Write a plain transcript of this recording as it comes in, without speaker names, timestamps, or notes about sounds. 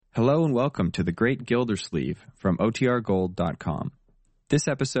Hello and welcome to The Great Gildersleeve from OTRGold.com. This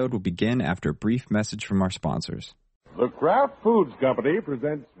episode will begin after a brief message from our sponsors. The Kraft Foods Company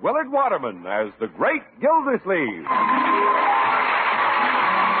presents Willard Waterman as The Great Gildersleeve.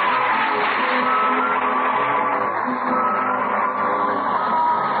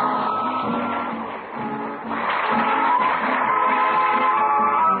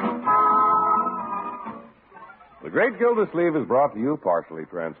 The Great Gildersleeve is brought to you, partially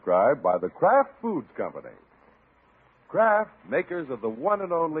transcribed, by the Kraft Foods Company. Kraft, makers of the one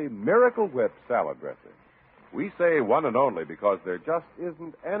and only Miracle Whip salad dressing. We say one and only because there just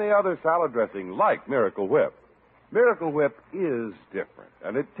isn't any other salad dressing like Miracle Whip. Miracle Whip is different,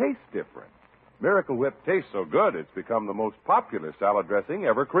 and it tastes different. Miracle Whip tastes so good it's become the most popular salad dressing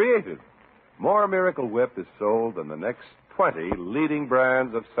ever created. More Miracle Whip is sold than the next 20 leading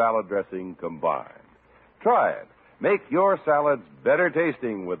brands of salad dressing combined. Try it. Make your salads better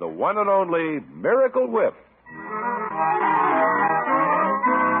tasting with the one and only Miracle Whip.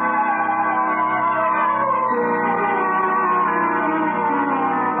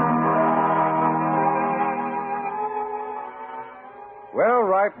 Well,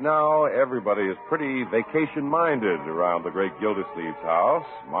 right now, everybody is pretty vacation-minded around the Great Gildersleeve's house.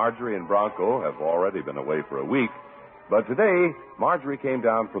 Marjorie and Bronco have already been away for a week. But today, Marjorie came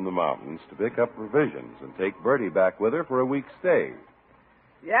down from the mountains to pick up provisions and take Bertie back with her for a week's stay.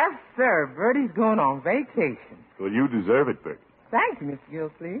 Yes, sir. Bertie's going on vacation. Well, you deserve it, Bertie. Thank you, Miss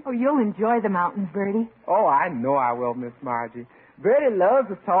Gildersleeve. Oh, you'll enjoy the mountains, Bertie. Oh, I know I will, Miss Margie. Bertie loves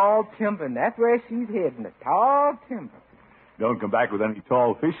the tall timber, and that's where she's heading, the tall timber. Don't come back with any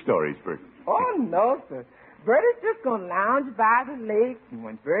tall fish stories, Bertie. Oh, no, sir. Bertie's just going to lounge by the lake, and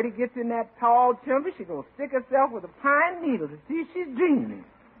when Bertie gets in that tall timber, she's going to stick herself with a pine needle to see if she's dreaming.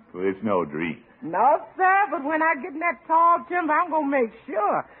 Well, it's no dream. No, sir, but when I get in that tall timber, I'm going to make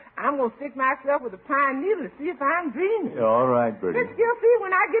sure. I'm going to stick myself with a pine needle to see if I'm dreaming. All right, Bertie. Miss Gilsey,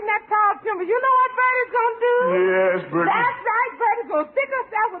 when I get in that tall timber, you know what Bertie's going to do? Yes, Bertie. That's right, Bertie's going to stick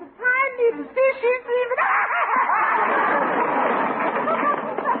herself with a pine needle to see if she's dreaming.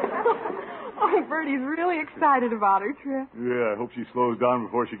 Oh, Bertie's really excited about her trip. Yeah, I hope she slows down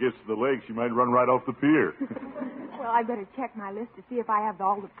before she gets to the lake. She might run right off the pier. Well, I better check my list to see if I have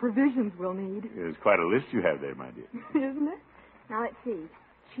all the provisions we'll need. There's quite a list you have there, my dear. Isn't it? Now, let's see.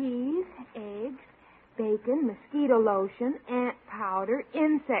 Cheese, eggs, bacon, mosquito lotion, ant powder,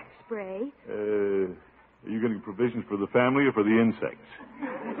 insect spray. Are you getting provisions for the family or for the insects?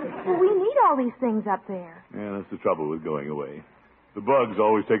 Well, we need all these things up there. Yeah, that's the trouble with going away. The bugs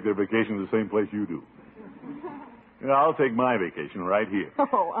always take their vacation to the same place you do. Yeah, I'll take my vacation right here.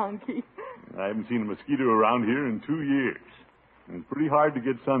 Oh, Unky. I haven't seen a mosquito around here in 2 years. And it's pretty hard to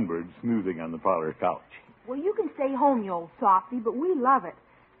get sunbirds snoozing on the parlor couch. Well, you can stay home, you old softy, but we love it.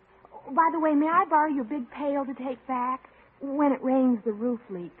 Oh, by the way, may I borrow your big pail to take back? When it rains, the roof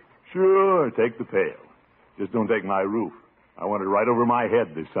leaks. Sure, take the pail. Just don't take my roof. I want it right over my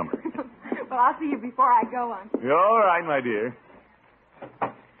head this summer. Well, I'll see you before I go, Unky. You're all right, my dear.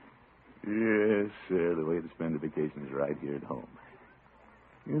 Yes, sir, the way to spend a vacation is right here at home.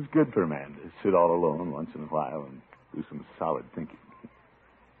 It's good for a man to sit all alone once in a while and do some solid thinking.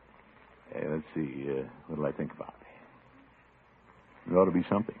 Hey, let's see, what'll I think about? There ought to be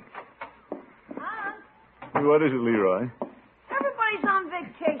something. Mom, What is it, Leroy? everybody's on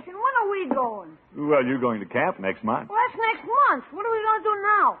vacation. When are we going? Well, you're going to camp next month. Well, that's next month. What are we going to do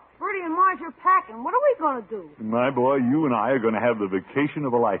now? Bertie and Marge are packing. What are we going to do? My boy, you and I are going to have the vacation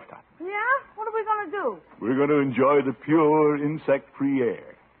of a lifetime. Yeah? What are we going to do? We're going to enjoy the pure, insect-free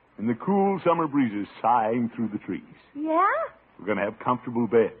air and the cool summer breezes sighing through the trees. Yeah? We're going to have comfortable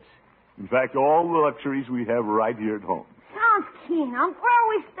beds. In fact, all the luxuries we have right here at home. Sounds keen. Where are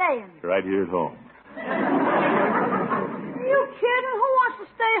we staying? Right here at home. Are you kidding? Who wants to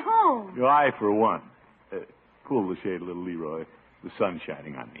stay home? I, for one. Pull the shade a little, Leroy. The sun's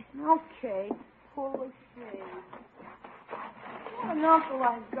shining on me. Okay. Pull the shade. What an uncle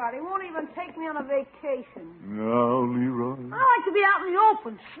I've got. He won't even take me on a vacation. No, Leroy. I like to be out in the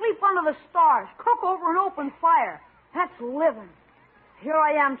open, sleep under the stars, cook over an open fire. That's living. Here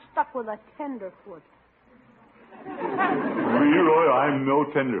I am stuck with a tenderfoot. Leroy, I'm no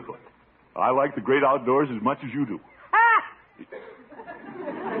tenderfoot. I like the great outdoors as much as you do. Ah!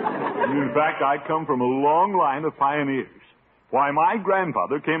 In fact, I come from a long line of pioneers. Why, my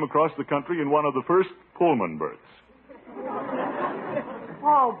grandfather came across the country in one of the first Pullman berths.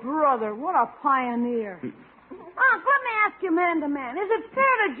 Oh, brother, what a pioneer. Unc, let me ask you man to man. Is it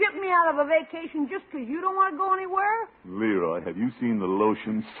fair to jip me out of a vacation just because you don't want to go anywhere? Leroy, have you seen the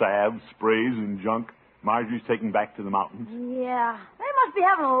lotion, salves, sprays, and junk Marjorie's taken back to the mountains? Yeah. They must be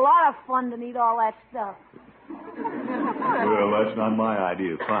having a lot of fun to need all that stuff. Well, that's not my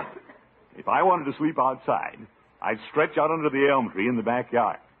idea of fun. If I wanted to sleep outside, I'd stretch out under the elm tree in the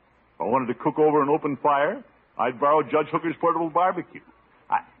backyard. If I wanted to cook over an open fire, I'd borrow Judge Hooker's portable barbecue.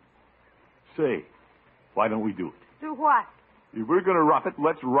 Say, why don't we do it? Do what? If we're going to rough it,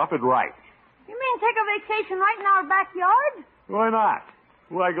 let's rough it right. You mean take a vacation right in our backyard? Why not?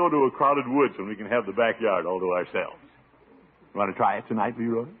 Why go to a crowded woods when we can have the backyard all to ourselves? You want to try it tonight,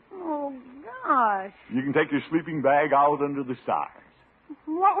 Leroy? Oh, gosh. You can take your sleeping bag out under the stars.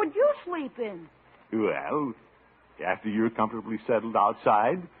 What would you sleep in? Well, after you're comfortably settled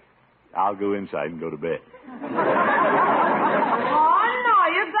outside, I'll go inside and go to bed. Oh, no,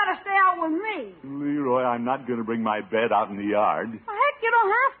 you've got to stay out with me. Leroy, I'm not going to bring my bed out in the yard. Well, heck, you don't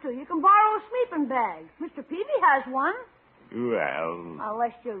have to. You can borrow a sleeping bag. Mr. Peavy has one. Well...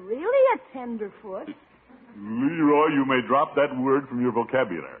 Unless you're really a tenderfoot. Leroy, you may drop that word from your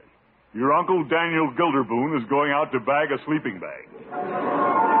vocabulary. Your Uncle Daniel Gilderboon is going out to bag a sleeping bag.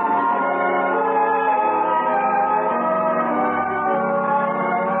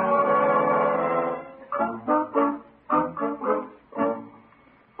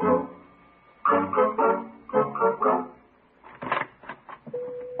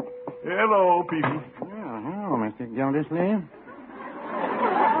 Hello, Peavy. Well, hello, Mr. Gildersleeve.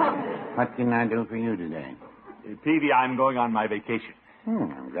 What can I do for you today? Peavy, I'm going on my vacation.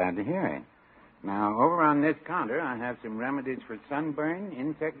 I'm glad to hear it. Now, over on this counter, I have some remedies for sunburn,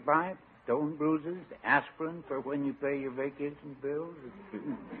 insect bite, stone bruises, aspirin for when you pay your vacation bills.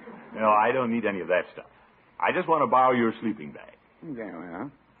 No, I don't need any of that stuff. I just want to borrow your sleeping bag. Very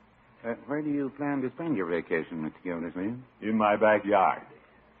well. Where do you plan to spend your vacation, Mr. Gildersleeve? In my backyard.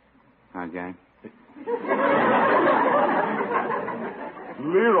 Hi, Jack.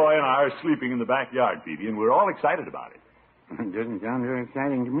 Leroy and I are sleeping in the backyard, Peavy, and we're all excited about it. It doesn't sound very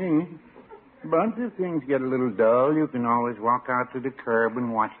exciting to me. But if things get a little dull, you can always walk out to the curb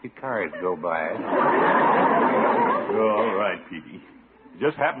and watch the cars go by. All right, Peavy. It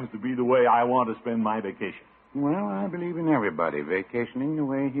just happens to be the way I want to spend my vacation. Well, I believe in everybody vacationing the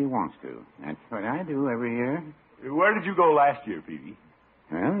way he wants to. That's what I do every year. Where did you go last year, Peavy?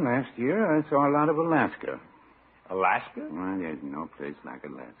 Well, last year I saw a lot of Alaska. Alaska? Well, there's no place like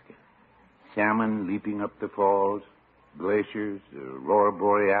Alaska. Salmon leaping up the falls, glaciers, the aurora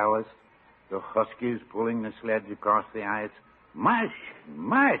borealis, the huskies pulling the sleds across the ice. Mush!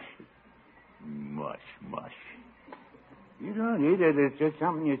 Mush! Mush, mush. You don't eat it. It's just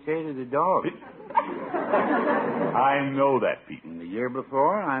something you say to the dog. I know that, Pete. And the year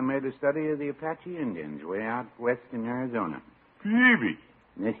before, I made a study of the Apache Indians way out west in Arizona. Peavy.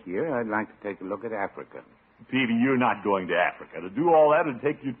 This year, I'd like to take a look at Africa. Peavy, you're not going to Africa. To do all that would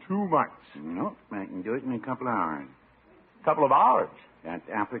take you 2 months. Nope, I can do it in a couple of hours. Couple of hours? That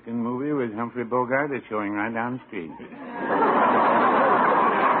African movie with Humphrey Bogart is showing right down the street.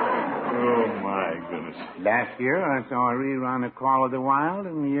 Oh, my goodness. Last year, I saw a rerun of Call of the Wild,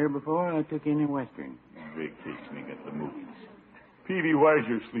 and the year before, I took in a Western. Vacationing at the movies. Peavy, where's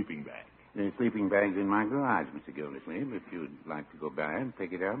your sleeping bag? The sleeping bag's in my garage, Mr. Gildersleeve, if you'd like to go by and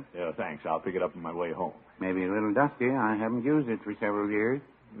pick it up. Yeah, thanks. I'll pick it up on my way home. Maybe a little dusty. I haven't used it for several years.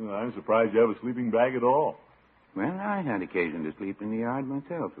 Well, I'm surprised you have a sleeping bag at all. Well, I had occasion to sleep in the yard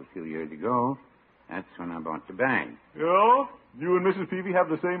myself a few years ago. That's when I bought the bag. Oh? You and Mrs. Peavy have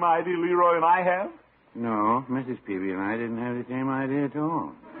the same idea Leroy and I have? No, Mrs. Peavy and I didn't have the same idea at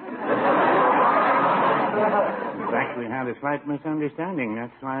all. In fact, we had a slight misunderstanding.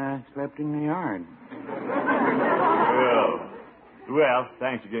 That's why I slept in the yard. Well,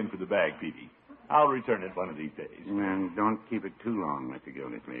 thanks again for the bag, Peavy. I'll return it one of these days. And don't keep it too long, Mr.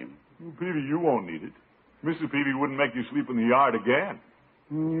 Gildersleeve. Peavy, you won't need it. Mrs. Peavy wouldn't make you sleep in the yard again.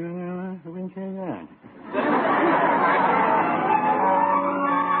 I wouldn't say that.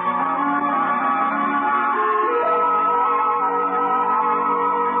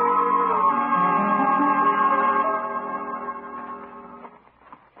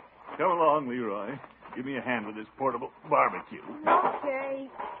 Come along, Leroy. Give me a hand with this portable barbecue. Okay.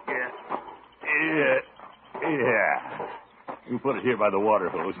 Yeah. We'll put it here by the water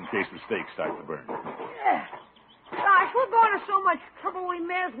hose in case the steak starts to burn. Yeah. Gosh, we're going to so much trouble we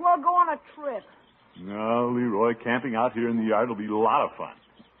may as well go on a trip. No, Leroy, camping out here in the yard will be a lot of fun.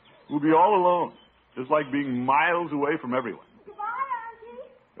 We'll be all alone, just like being miles away from everyone. Goodbye, Auntie.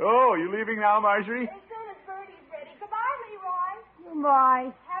 Oh, you leaving now, Marjorie? As soon as Bertie's ready. Goodbye, Leroy.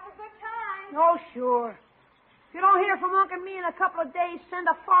 Goodbye. Have a good time. Oh, sure. If you don't hear from Unc and me in a couple of days, send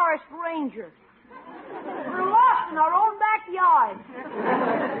a forest ranger. We're lost in our own backyard.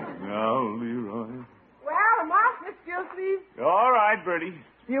 No, Leroy. Gilsleeve? All right, Bertie.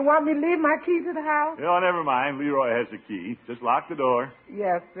 Do you want me to leave my key to the house? Oh, never mind. Leroy has the key. Just lock the door.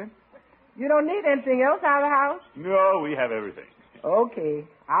 Yes, sir. You don't need anything else out of the house? No, we have everything. Okay.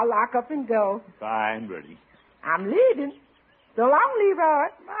 I'll lock up and go. Fine, Bertie. I'm leaving. So long, Leroy.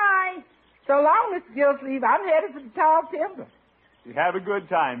 Bye. So long, Mr. Gilsleeve. I'm headed for the tall timber. You have a good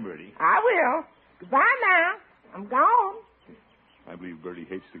time, Bertie. I will. Goodbye now. I'm gone. I believe Bertie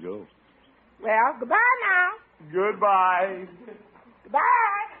hates to go. Well, goodbye now. Goodbye.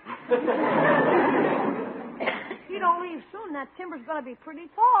 Goodbye. If you don't leave soon, that timber's going to be pretty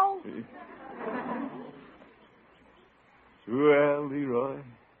tall. Well, Leroy,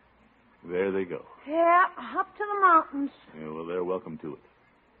 there they go. Yeah, up to the mountains. Yeah, well, they're welcome to it.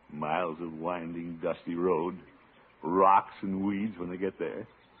 Miles of winding, dusty road, rocks and weeds when they get there.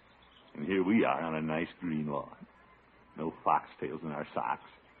 And here we are on a nice green lawn. No foxtails in our socks.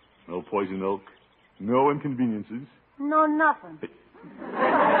 No poison oak. No inconveniences. No, nothing.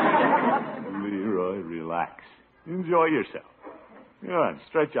 Leroy, relax. Enjoy yourself. Come on,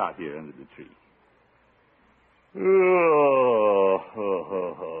 stretch out here under the tree.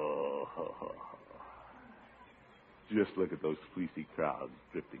 Just look at those fleecy crowds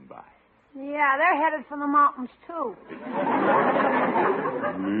drifting by. Yeah, they're headed for the mountains, too.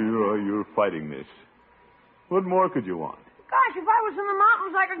 Leroy, you're fighting this. What more could you want? Gosh, if I was in the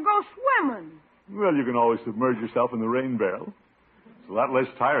mountains, I could go swimming. Well, you can always submerge yourself in the rain barrel. It's a lot less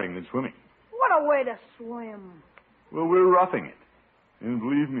tiring than swimming. What a way to swim. Well, we're roughing it. And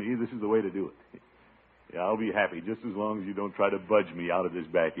believe me, this is the way to do it. Yeah, I'll be happy just as long as you don't try to budge me out of this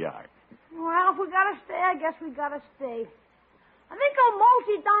backyard. Well, if we gotta stay, I guess we gotta stay. I think I'll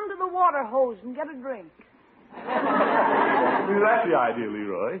mosey down to the water hose and get a drink. That's the idea,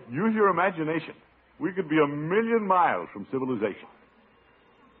 Leroy. Use your imagination. We could be 1,000,000 miles from civilization.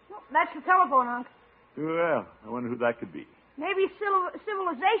 Well, that's the telephone, Unc. Well, I wonder who that could be. Maybe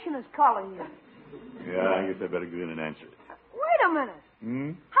civilization is calling you. Yeah, I guess I better go in and answer it. Wait a minute.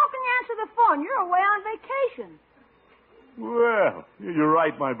 How can you answer the phone? You're away on vacation. Well, you're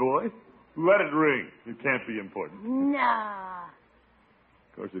right, my boy. Let it ring. It can't be important. Nah.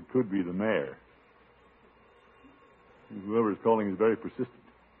 Of course, it could be the mayor. Whoever's calling is very persistent.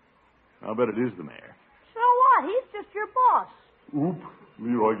 I'll bet it is the mayor. So what? He's just your boss. Oop.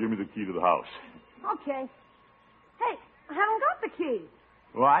 Leroy, give me the key to the house. Okay. Hey, I haven't got the key.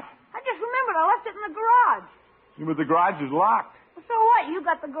 What? I just remembered I left it in the garage. Yeah, but the garage is locked. So what? You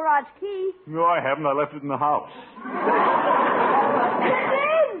got the garage key. No, I haven't. I left it in the house. You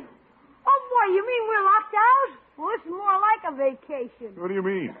did? Oh, boy, you mean we're locked out? Well, this is more like a vacation. What do you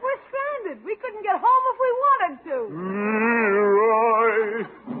mean? We're stranded. We couldn't get home if we wanted to. Leroy!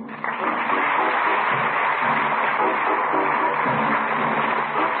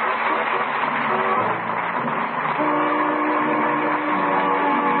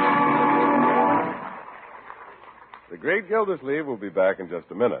 The Great Gildersleeve will be back in just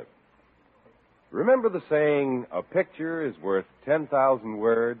a minute. Remember the saying, a picture is worth 10,000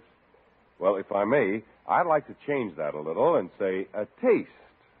 words? Well, if I may, I'd like to change that a little and say a taste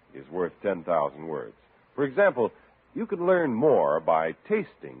is worth 10,000 words. For example, you can learn more by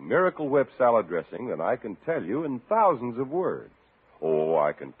tasting Miracle Whip salad dressing than I can tell you in thousands of words. Oh,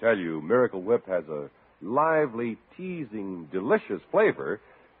 I can tell you Miracle Whip has a lively, teasing, delicious flavor,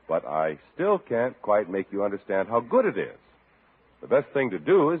 but I still can't quite make you understand how good it is. The best thing to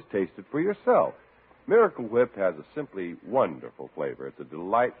do is taste it for yourself. Miracle Whip has a simply wonderful flavor. It's a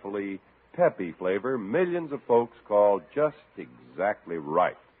delightfully peppy flavor millions of folks call just exactly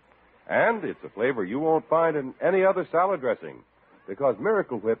right. And it's a flavor you won't find in any other salad dressing, because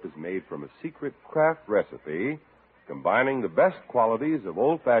Miracle Whip is made from a secret Kraft recipe combining the best qualities of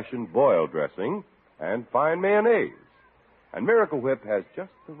old-fashioned boiled dressing and fine mayonnaise. And Miracle Whip has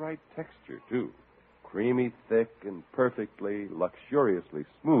just the right texture, too. Creamy, thick, and perfectly, luxuriously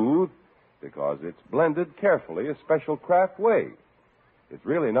smooth, because it's blended carefully a special Kraft way. It's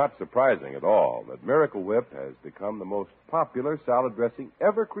really not surprising at all that Miracle Whip has become the most popular salad dressing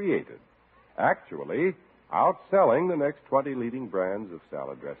ever created, actually outselling the next 20 leading brands of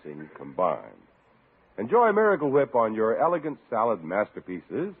salad dressing combined. Enjoy Miracle Whip on your elegant salad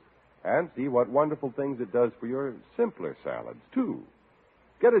masterpieces and see what wonderful things it does for your simpler salads, too.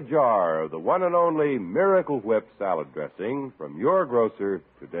 Get a jar of the one and only Miracle Whip salad dressing from your grocer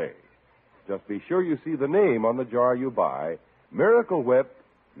today. Just be sure you see the name on the jar you buy, Miracle Whip,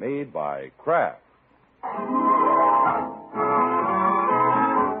 made by Kraft.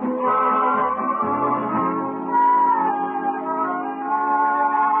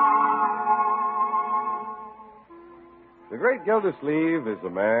 The great Gildersleeve is a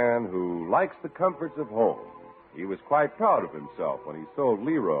man who likes the comforts of home, He was quite proud of himself when he sold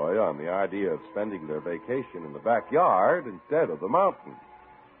Leroy on the idea of spending their vacation in the backyard instead of the mountains.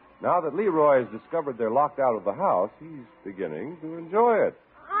 Now that Leroy has discovered they're locked out of the house, he's beginning to enjoy it.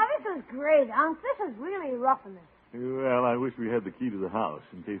 Oh, this is great, Unc. This is really roughing it. Well, I wish we had the key to the house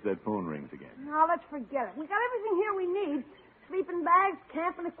in case that phone rings again. No, let's forget it. We got everything here we need. Sleeping bags,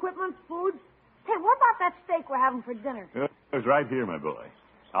 camping equipment, food. Hey, what about that steak we're having for dinner? It's right here, my boy.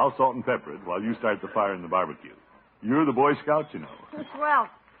 I'll salt and pepper it while you start the fire in the barbecue. You're the Boy Scout, you know. Swell.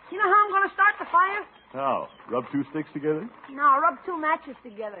 You know how I'm going to start the fire? How? Rub two sticks together? No, rub two matches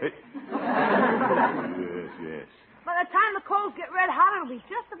together. Hey. Yes. By the time the coals get red hot, it'll be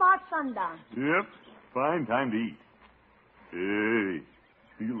just about sundown. Yep. Fine time to eat. Hey,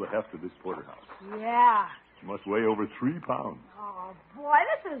 feel the heft of this porterhouse. Yeah. Must weigh over 3 pounds. Oh, boy,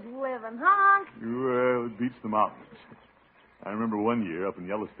 this is living, huh? Well, it beats the mountains. I remember one year up in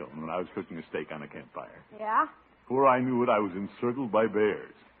Yellowstone when I was cooking a steak on a campfire. Yeah? Before I knew it, I was encircled by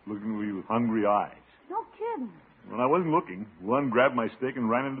bears, looking at me with hungry eyes. No kidding. When I wasn't looking, one grabbed my steak and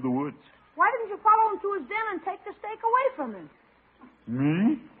ran into the woods. Why didn't you follow him to his den and take the steak away from him?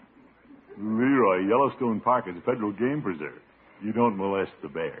 Me? Leroy, Yellowstone Park is a federal game preserve. You don't molest the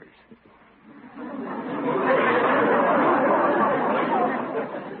bears.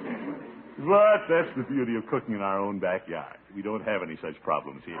 But that's the beauty of cooking in our own backyard. We don't have any such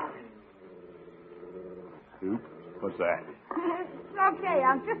problems here. Oop, what's that? It's okay,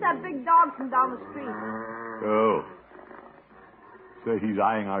 Unc. Just that big dog from down the street. Oh. Say, he's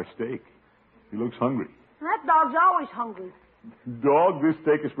eyeing our steak. He looks hungry. That dog's always hungry. Dog, this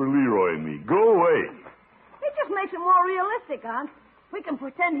steak is for Leroy and me. Go away. It just makes it more realistic, Unc. We can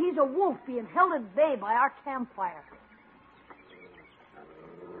pretend he's a wolf being held at bay by our campfire.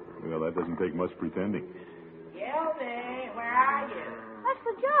 Well, that doesn't take much pretending. Gildy, where are you? That's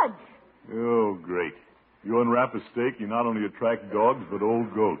the judge. Oh, great. You unwrap a steak, you not only attract dogs, but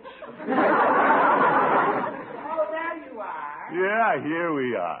old goats. Oh, there you are. Yeah, here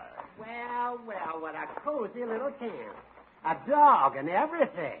we are. Well, what a cozy little camp. A dog and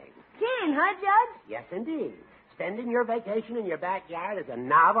everything. Keen, huh, Judge? Yes, indeed. Spending your vacation in your backyard is a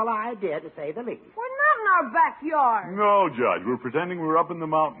novel idea, to say the least. We're not in our backyard. No, Judge, we're pretending we're up in the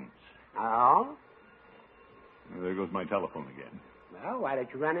mountains. Oh? There goes my telephone again. Well, why don't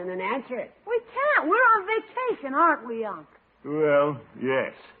you run in and answer it? We can't. We're on vacation, aren't we, Unc? Well,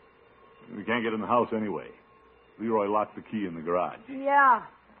 yes. We can't get in the house anyway. Leroy locked the key in the garage. Yeah.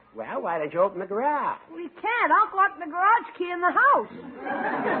 Well, why don't you open the garage? We can't. Unc locked the garage key in the house.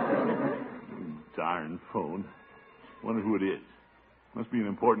 Darn phone. Wonder who it is. Must be an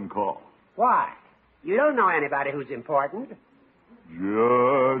important call. Why? You don't know anybody who's important.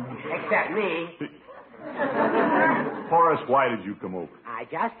 Judge. Except me. Horace, why did you come over? I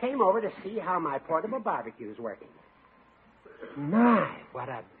just came over to see how my portable barbecue's working. My, what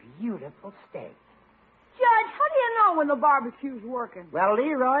a beautiful steak. Judge, how do you know when the barbecue's working? Well,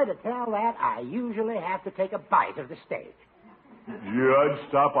 Leroy, to tell that, I usually have to take a bite of the steak. Judge,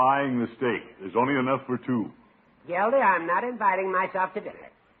 stop eyeing the steak. There's only enough for 2. Gildy, I'm not inviting myself to dinner.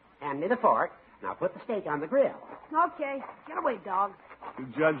 Hand me the fork. Now put the steak on the grill. Okay. Get away, dog.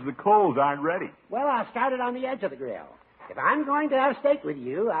 Judge, the coals aren't ready. Well, I'll start it on the edge of the grill. If I'm going to have steak with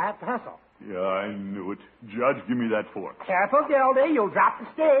you, I have to hustle. Yeah, I knew it. Judge, give me that fork. Careful, Gildy. You'll drop the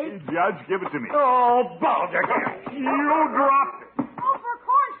steak. Judge, give it to me. Oh, Balder. You dropped it. Oh, for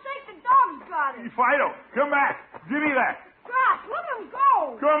corn's sake, the dog's got it. Fido, come back. Give me that. Gosh, let him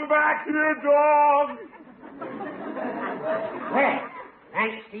go. Come back here, dog. Well,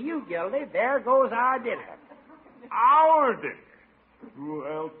 thanks to you, Gildy, there goes our dinner. Our dinner.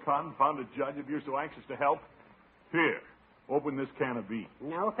 Well, confounded Judge, if you're so anxious to help. Here, open this can of beans.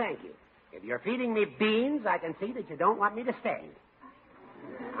 No, thank you. If you're feeding me beans, I can see that you don't want me to stay.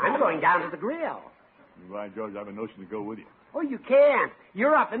 I'm going down to the grill. Why, George, I have a notion to go with you. Oh, you can't.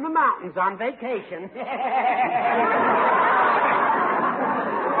 You're up in the mountains on vacation.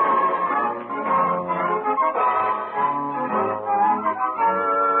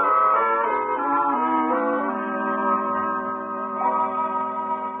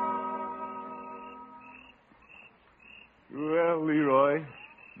 Well, Leroy,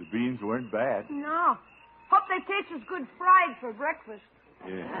 the beans weren't bad. No. Hope they taste as good fried for breakfast.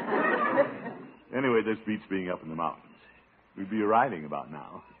 Yeah. Anyway, this beats being up in the mountains. We'd be riding about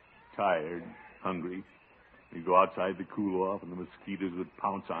now. Tired, hungry. We'd go outside to cool off, and the mosquitoes would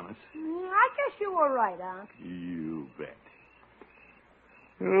pounce on us. I guess you were right, Unc. You bet.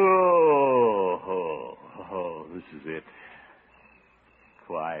 This is it.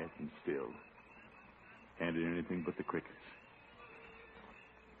 Quiet and still. Can't hear anything but the crickets.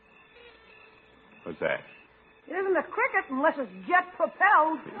 What's that? It isn't a cricket unless it's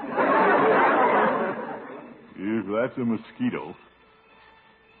jet-propelled. If that's a mosquito.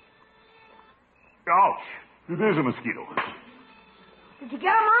 Ouch! It is a mosquito. Did you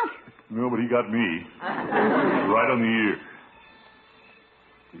get him, Unc? No, but he got me. Right on the ear.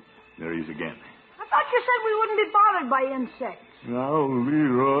 There he is again. I thought you said we wouldn't be bothered by insects. Now,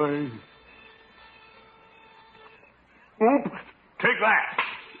 Leroy. Oop! Take that!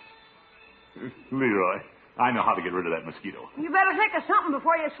 Leroy, I know how to get rid of that mosquito. You better think of something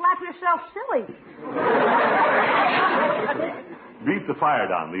before you slap yourself silly. Beat the fire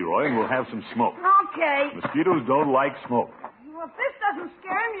down, Leroy, and we'll have some smoke. Okay. Mosquitoes don't like smoke. Well, if this doesn't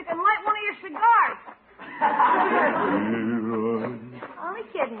scare him, you can light one of your cigars. Leroy. Only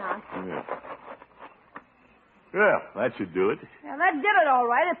kidding, Unc. Yeah, that should do it. Yeah, that did it all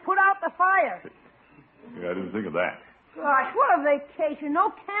right. It put out the fire. Yeah, I didn't think of that. Gosh, what a vacation. No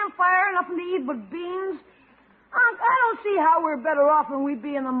campfire, nothing to eat but beans. Unc, I don't see how we're better off than we'd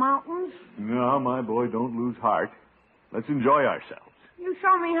be in the mountains. No, my boy, don't lose heart. Let's enjoy ourselves. You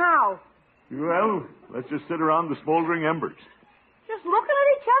show me how. Well, let's just sit around the smoldering embers. Just looking at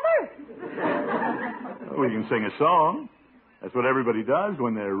each other? We can sing a song. That's what everybody does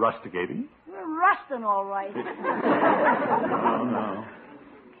when they're rusticating. We're rusting, all right. No.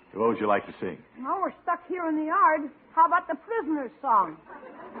 What would you like to sing? Well, we're stuck here in the yard. How about the prisoner's song?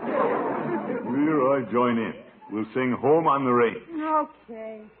 Leroy, join in. We'll sing Home on the Range.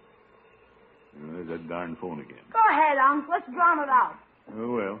 Okay. There's that darn phone again. Go ahead, Unc. Let's drown it out.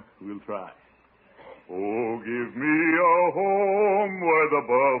 Oh, well, we'll try. Oh, give me a home where the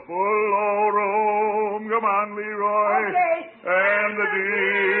buffalo roam. Come on, Leroy. Okay. And the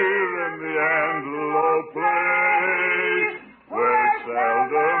deer and the antelope play. Where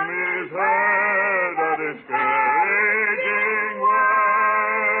seldom is heard a discouraging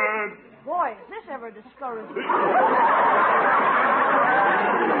word. Boy, is this ever discouraging.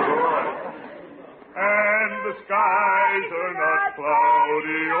 And the skies are not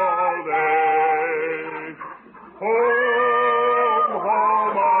cloudy all day. Home,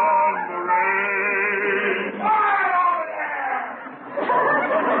 home on the range.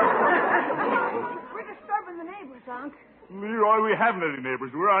 We're disturbing the neighbors, Unc. Leroy, we haven't any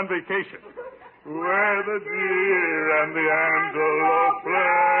neighbors. We're on vacation. Where the deer and the antelope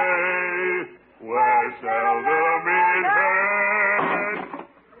play. Where seldom is heard.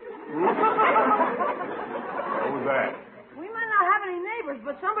 What was that? We might not have any neighbors,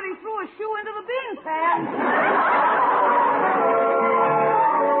 but somebody threw a shoe into the bean pan.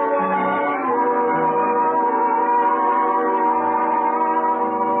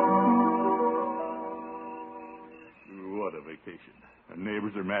 What a vacation. Our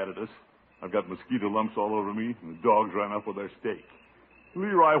neighbors are mad at us. I've got mosquito lumps all over me, and the dogs ran up with their steak.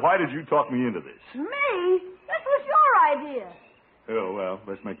 Leroy, why did you talk me into this? Me? This was your idea. Oh, well,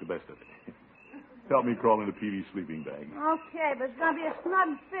 let's make the best of it. Help me crawl into Petey's sleeping bag. Okay, but it's going to be a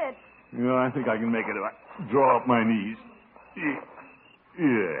snug fit. I think I can make it if I draw up my knees.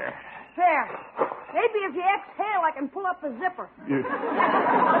 Yeah. There. Maybe if you exhale, I can pull up the zipper. Yeah.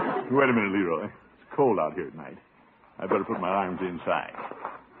 Wait a minute, Leroy. It's cold out here tonight. I better put my arms inside.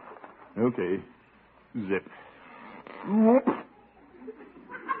 Okay. Zip. Whoop.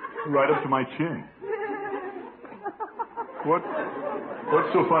 Right up to my chin. What's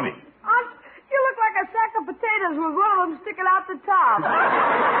so funny? You look like a sack of potatoes with one of them sticking out the top.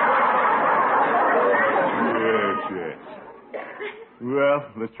 Yes. Well,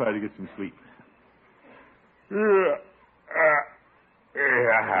 let's try to get some sleep. Say,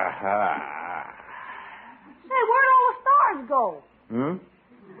 where'd all the stars go? Huh?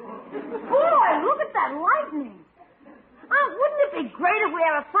 Boy, look at that lightning. Wouldn't it be great if we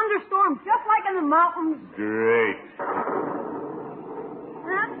had a thunderstorm just like in the mountains? Great.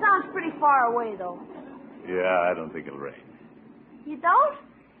 That sounds pretty far away, though. Yeah, I don't think it'll rain. You don't?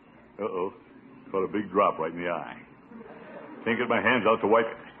 Uh-oh. Caught a big drop right in the eye. Can't get my hands out to wipe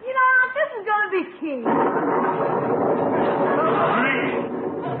it. You know, this is going to be key.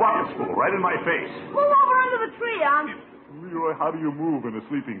 Bucket's full, right in my face. Move over under the tree, Leroy, how do you move in a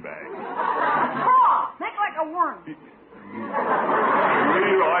sleeping bag? Crawl. Make like a worm.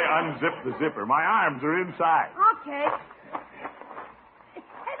 Leroy, unzip the zipper. My arms are inside. Okay.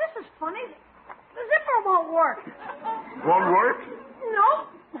 Hey, this is funny. The zipper won't work. Won't work? Nope.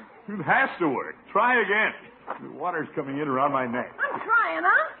 It has to work. Try again. The water's coming in around my neck. I'm trying,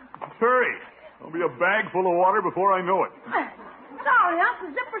 huh? Hurry. There'll be a bag full of water before I know it. Sorry, the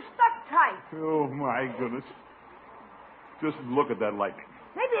zipper's stuck tight. Oh, my goodness. Just look at that lightning.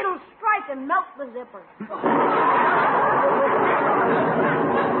 Maybe it'll strike and melt the zipper.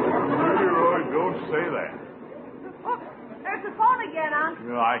 Leroy, don't say that. phone again, Unc.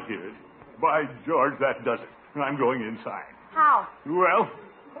 Yeah, I hear it. By George, that does it. I'm going inside. How? Well,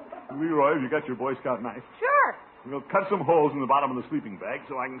 Leroy, have you got your Boy Scout knife? Sure. We'll cut some holes in the bottom of the sleeping bag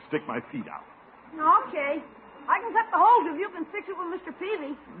so I can stick my feet out. Okay. I can cut the holes if you can fix it with Mr.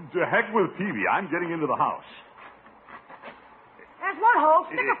 Peavy. To heck with Peavy. I'm getting into the house. There's one hole.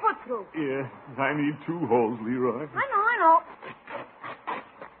 Stick a foot through. Yeah, I need 2 holes, Leroy. I know.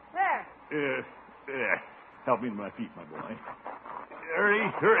 There. Help me to my feet, my boy. Hurry.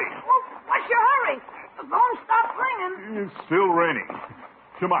 Well, what's your hurry? The phone stopped ringing. It's still raining.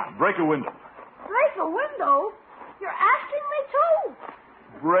 Come on, break a window. Break a window? You're asking me to?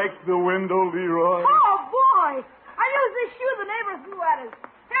 Break the window, Leroy. Oh, boy. I used this shoe the neighbor threw at us.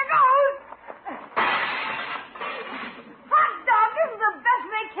 Here goes. Hot dog, this is the best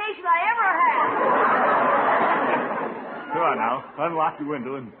vacation I ever had. Come on now. Unlock the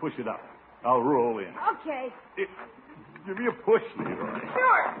window and push it up. I'll roll in. Okay. Give me a push, Leroy.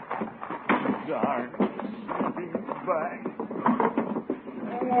 Sure. Darn sleeping bag.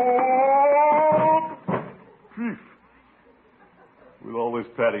 Phew. With all this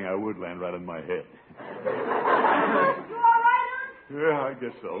padding, I would land right on my head. You all right, Unc? Yeah, I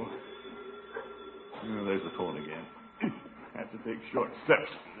guess so. There's the phone again. Have to take short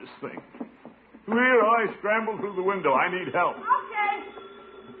steps in this thing. Leroy, scramble through the window. I need help. Okay.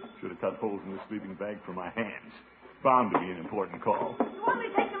 Should have cut holes in the sleeping bag for my hands. Bound to be an important call. You want me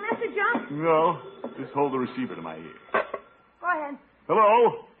to take the message, Unc? No, just hold the receiver to my ear. Go ahead.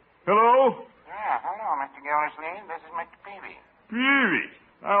 Hello? Yeah, hello, Mr. Gildersleeve. This is Mr. Peavy. Peavy!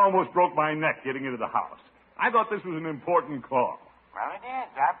 I almost broke my neck getting into the house. I thought this was an important call. Well, it is.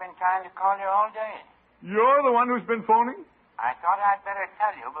 I've been trying to call you all day. You're the one who's been phoning? I thought I'd better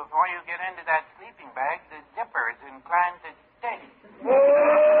tell you before you get into that sleeping bag the zipper is inclined to stay.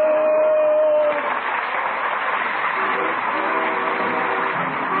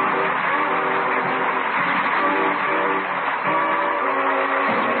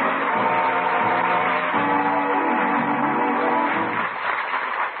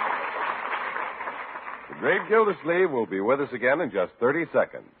 The great Gildersleeve will be with us again in just 30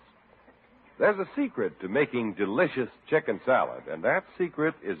 seconds. There's a secret to making delicious chicken salad, and that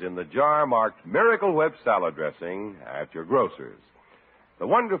secret is in the jar marked Miracle Whip salad dressing at your grocer's. The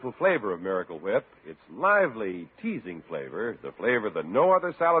wonderful flavor of Miracle Whip, its lively, teasing flavor, the flavor that no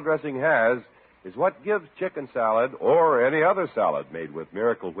other salad dressing has, is what gives chicken salad or any other salad made with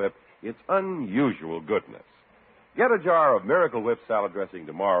Miracle Whip its unusual goodness. Get a jar of Miracle Whip salad dressing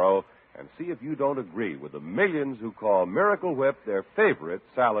tomorrow and see if you don't agree with the millions who call Miracle Whip their favorite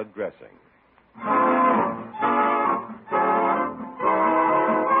salad dressing.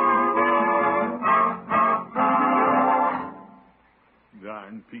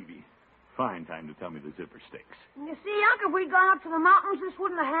 Darn Peavy. Fine time to tell me the zipper sticks. You see, Unc, if we'd gone up to the mountains, this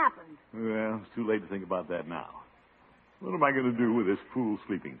wouldn't have happened. Well, it's too late to think about that now. What am I going to do with this fool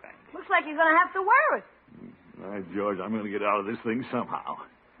sleeping bag? Looks like you're going to have to wear it. By George, I'm going to get out of this thing somehow.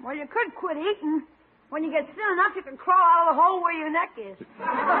 Well, you could quit eating. When you get thin enough, you can crawl out of the hole where your neck is.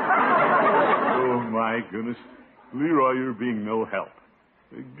 Oh, my goodness. Leroy, you're being no help.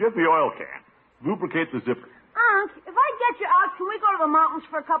 Get the oil can. Lubricate the zipper. Unc, if I get you out, can we go to the mountains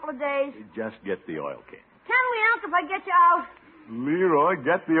for a couple of days? Just get the oil can. Can we, Unc, if I get you out? Leroy,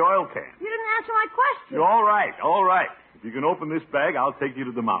 get the oil can. You didn't answer my question. All right. If you can open this bag, I'll take you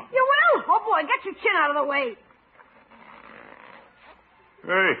to the mountain. You will? Oh, boy, get your chin out of the way.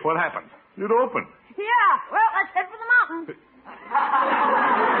 Hey, what happened? It opened. Yeah, well, let's head for the mountains.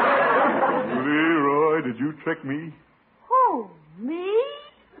 Leroy, did you trick me? Who, me?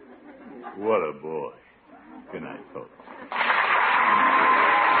 What a boy. Good night, folks.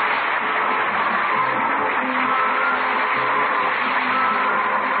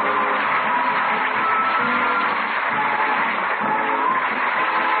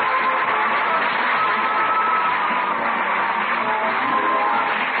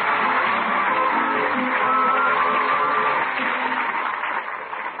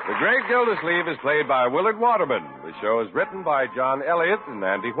 The Great Gildersleeve is played by Willard Waterman. The show is written by John Elliott and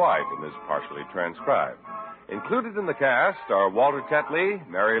Andy White and is partially transcribed. Included in the cast are Walter Tetley,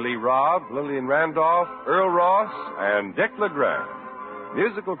 Mary Lee Robb, Lillian Randolph, Earl Ross, and Dick LeGrand.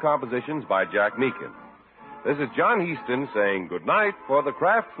 Musical compositions by Jack Meakin. This is John Heaston saying goodnight for the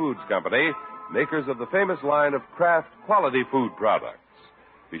Kraft Foods Company, makers of the famous line of Kraft quality food products.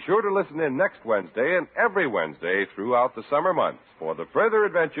 Be sure to listen in next Wednesday and every Wednesday throughout the summer months for the further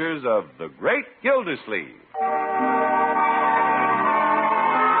adventures of the Great Gildersleeve.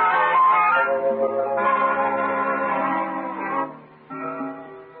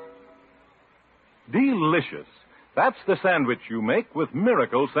 Delicious. That's the sandwich you make with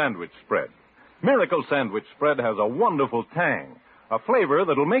Miracle Sandwich Spread. Miracle Sandwich Spread has a wonderful tang, a flavor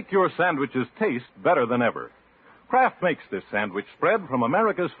that'll make your sandwiches taste better than ever. Kraft makes this sandwich spread from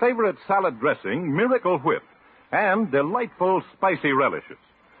America's favorite salad dressing, Miracle Whip, and delightful spicy relishes.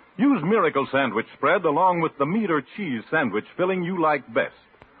 Use Miracle Sandwich Spread along with the meat or cheese sandwich filling you like best.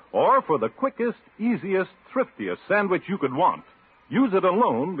 Or for the quickest, easiest, thriftiest sandwich you could want, use it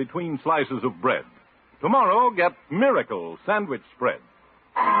alone between slices of bread. Tomorrow, get Miracle Sandwich Spread.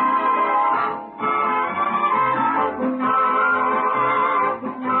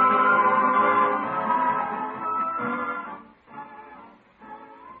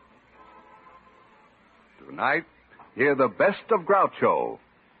 Tonight, hear the best of Groucho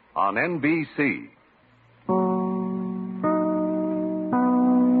on NBC.